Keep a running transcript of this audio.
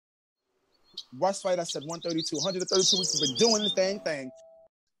What's right? I said 132, 132 weeks. We've been doing the thing.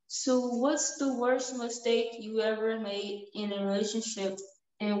 So, what's the worst mistake you ever made in a relationship,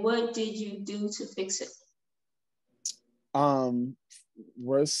 and what did you do to fix it? Um,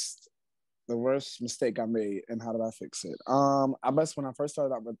 worst the worst mistake I made and how did I fix it? I guess when I first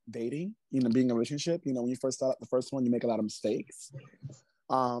started out with dating, being in a relationship, when you first start out the first one, you make a lot of mistakes.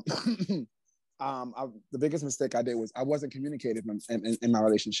 Um, the biggest mistake I did was I wasn't communicative in my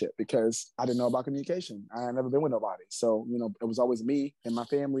relationship because I didn't know about communication. I had never been with nobody. So, it was always me and my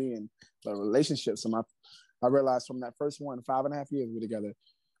family and the relationship. So I realized from that first one, 5.5 years we were together,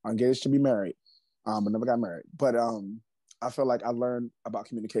 engaged to be married, but never got married. But I feel like I learned about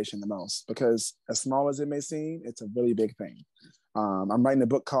communication the most because as small as it may seem, it's a really big thing. I'm writing a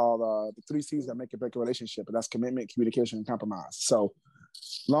book called The 3 C's That Make or Break a Relationship, but that's commitment, communication, and compromise. So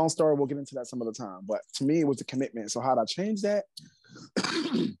long story, we'll get into that some other time. But to me, it was a commitment. So how did I change that?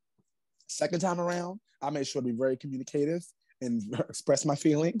 Second time around, I made sure to be very communicative and express my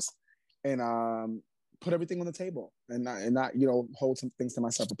feelings and put everything on the table and not hold some things to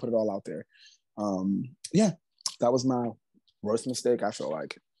myself and put it all out there. Yeah, that was my worst mistake, I feel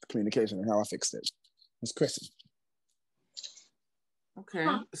like, communication and how I fixed it. It's ChrisSEE. Okay,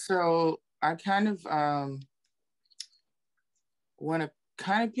 so I kind of want to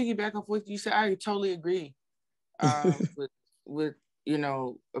kind of piggyback off what you said. I totally agree with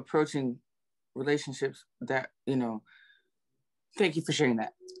approaching relationships that, thank you for sharing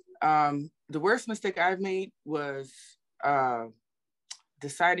that. The worst mistake I've made was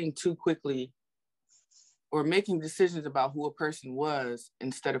deciding too quickly or making decisions about who a person was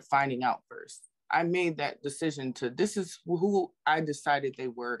instead of finding out first. I made that decision this is who I decided they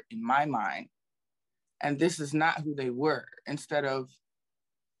were in my mind, and this is not who they were, instead of,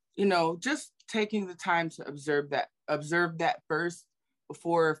 just taking the time to observe that first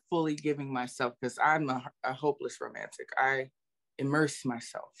before fully giving myself, because I'm a hopeless romantic. I immerse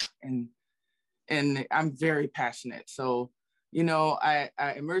myself and I'm very passionate. So, I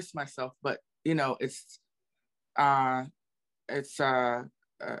immerse myself, but,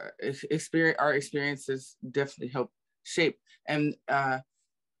 experience, our experiences definitely help shape. And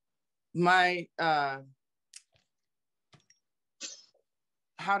my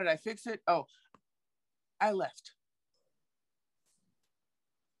how did I fix it? Oh, I left.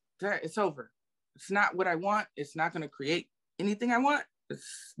 It's over. It's not what I want. It's not going to create anything I want.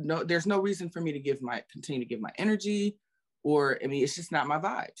 There's no reason for me to continue to give my energy, it's just not my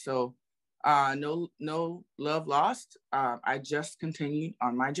vibe. So no love lost. I just continued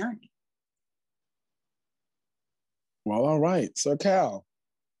on my journey. Well, all right. So Cal,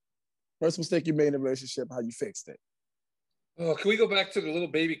 first mistake you made in a relationship, how you fixed it? Oh, can we go back to the little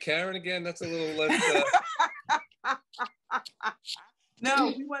baby Karen again? That's a little less.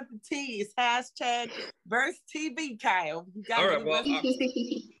 No, we want the T's. Hashtag Verse TV, Kyle. All right. Well,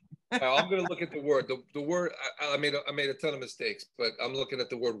 I'm going to look at the word. The word. I made a ton of mistakes, but I'm looking at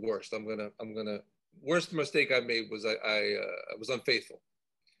the word worst. Worst mistake I made was I was unfaithful.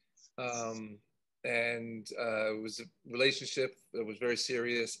 And it was a relationship that was very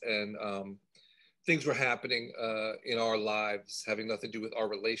serious, and things were happening in our lives, having nothing to do with our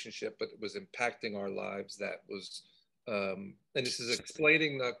relationship, but it was impacting our lives. That was, and this is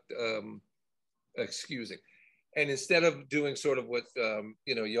explaining, not excusing. And instead of doing sort of what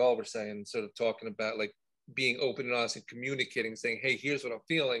y'all were saying, sort of talking about like being open and honest and communicating, saying, "Hey, here's what I'm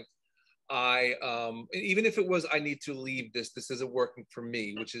feeling." Even if it was, I need to leave this isn't working for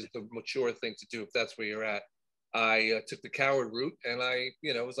me, which is the mature thing to do if that's where you're at. I took the coward route, and I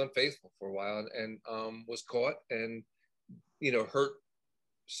was unfaithful for a while, and was caught and hurt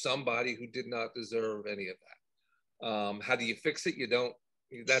somebody who did not deserve any of that. How do you fix it? You don't.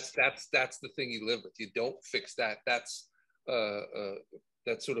 That's the thing you live with. You don't fix that. That's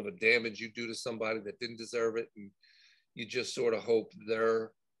sort of a damage you do to somebody that didn't deserve it, and you just sort of hope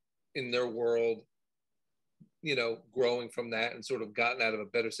they're in their world, growing from that and sort of gotten out of a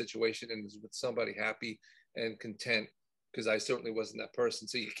better situation and is with somebody happy and content, because I certainly wasn't that person.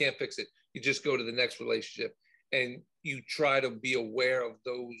 So you can't fix it. You just go to the next relationship and you try to be aware of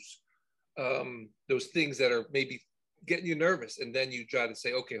those things that are maybe getting you nervous. And then you try to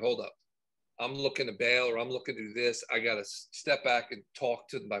say, okay, hold up. I'm looking to bail, or I'm looking to do this. I got to step back and talk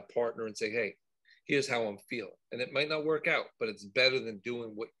to my partner and say, hey, here's how I'm feeling. And it might not work out, but it's better than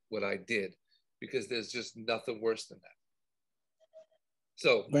doing what I did, because there's just nothing worse than that.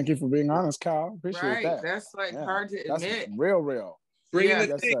 So thank you for being honest, Kyle. Appreciate that. That's hard to admit. That's real. Bringing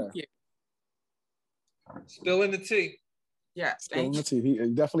the tea. Spilling the tea. Yeah, spilling the tea. He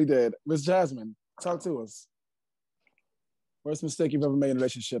definitely did. Miss Jasmine, talk to us. Worst mistake you've ever made in a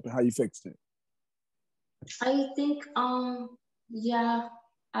relationship and how you fixed it? I think yeah,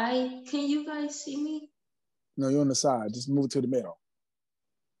 can you guys see me? No, you're on the side. Just move to the middle.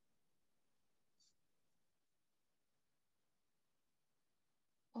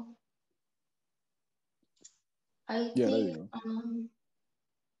 Oh. I Yeah, there think you go.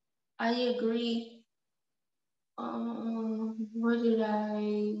 I agree. What did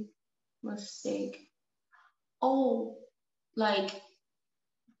I mistake? Oh, like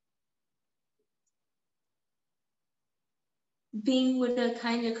being with a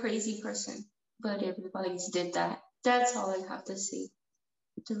kind of crazy person, but everybody's did that. That's all I have to say.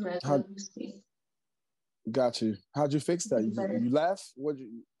 The How regular mistake. got you? How'd you fix that? Do better. You left?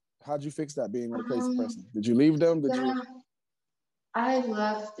 How'd you fix that being with a crazy Um, person? Did you leave them? Did you yeah, I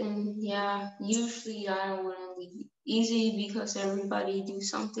left, and yeah, usually I don't want to leave easy because everybody do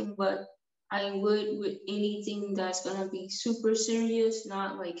something, but I would with anything that's gonna be super serious,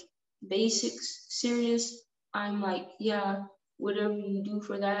 not like basics serious. I'm like, yeah, whatever you do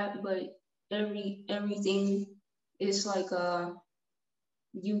for that, but everything is like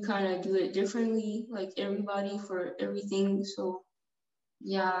you kind of do it differently, like everybody for everything. So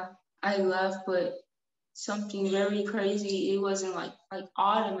yeah, I left, but something very crazy. It wasn't like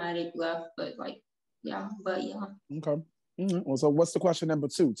automatic left, but like yeah, but yeah. okay? Well, so what's the question number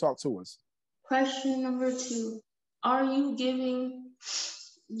 2? Talk to us. Question number 2. Are you giving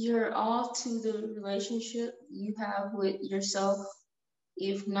your all to the relationship you have with yourself?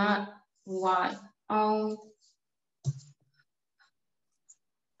 If not, why? I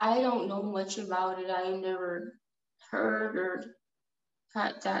don't know much about it. I never heard or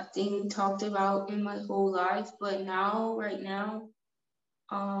had that thing talked about in my whole life, but now, right now,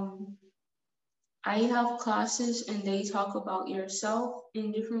 um, I have classes and they talk about yourself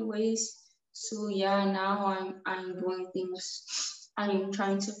in different ways. So yeah, now I'm doing things. I'm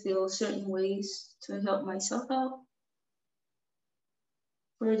trying to feel certain ways to help myself out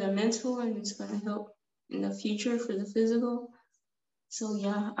for the mental, and it's gonna help in the future for the physical. So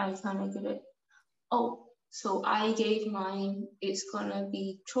yeah, I kind of get it. Oh, so I gave mine. It's gonna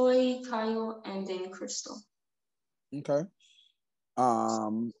be Troy, Kyle, and then Crystal. Okay.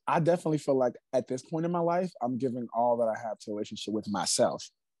 I definitely feel like at this point in my life, I'm giving all that I have to a relationship with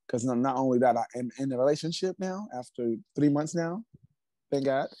myself. Because not only that, I am in a relationship now after 3 months now, thank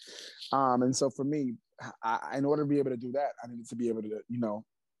God. And so for me, in order to be able to do that, I needed to be able to,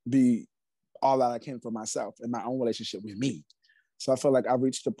 be all that I can for myself in my own relationship with me. So I feel like I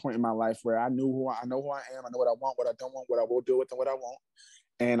reached a point in my life where I know who I am, I know what I want, what I don't want, what I will do with, and what I won't,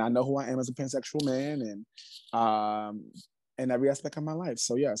 and I know who I am as a pansexual man, and in every aspect of my life.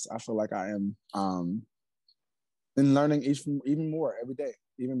 So yes, I feel like I am in learning even more every day.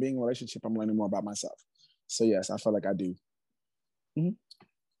 Even being in a relationship, I'm learning more about myself. So yes, I feel like I do. Mm-hmm.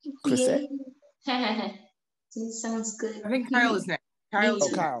 ChrisSEE? It sounds good. I think Kyle is next. Kyle Me Oh, is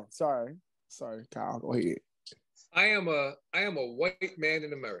too. next. Kyle. Sorry, Kyle. Go ahead. I am a white man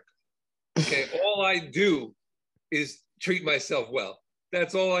in America. Okay, all I do is treat myself well.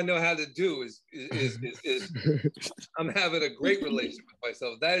 That's all I know how to do is I'm having a great relationship with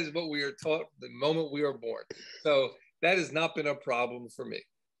myself. That is what we are taught the moment we are born. So that has not been a problem for me.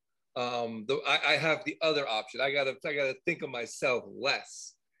 I have the other option. I gotta think of myself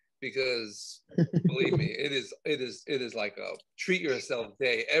less because believe me, it is like a treat yourself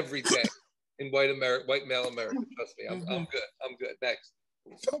day every day in white male America. Trust me, I'm good. I'm good. Next.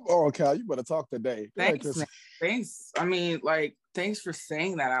 Come on, Kyle. You better talk today. Go ahead, Thanks, Chris. man. Thanks. I mean, like, thanks for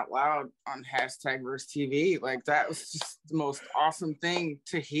saying that out loud on #VersTV. Like, that was just the most awesome thing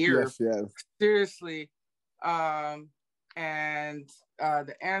to hear. Yes. Seriously. And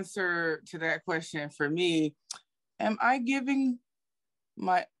the answer to that question for me, am I giving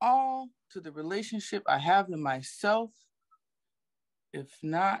my all to the relationship I have in myself? If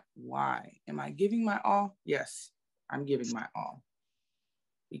not, why? Am I giving my all? Yes, I'm giving my all.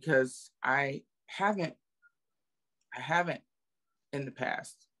 Because I haven't in the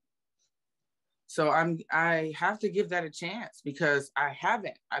past. So I have to give that a chance because I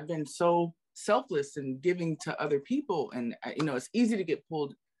haven't. I've been so selfless and giving to other people, and it's easy to get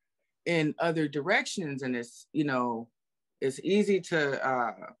pulled in other directions, and it's easy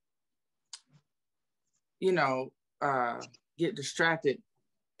to get distracted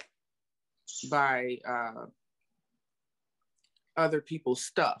by other people's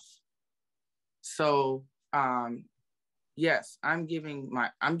stuff. So yes, I'm giving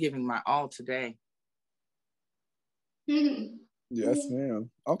my all today. Yes,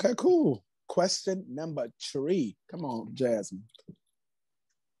 ma'am. Okay, cool. Question number 3. Come on, Jasmine.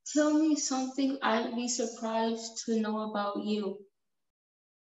 Tell me something I'd be surprised to know about you.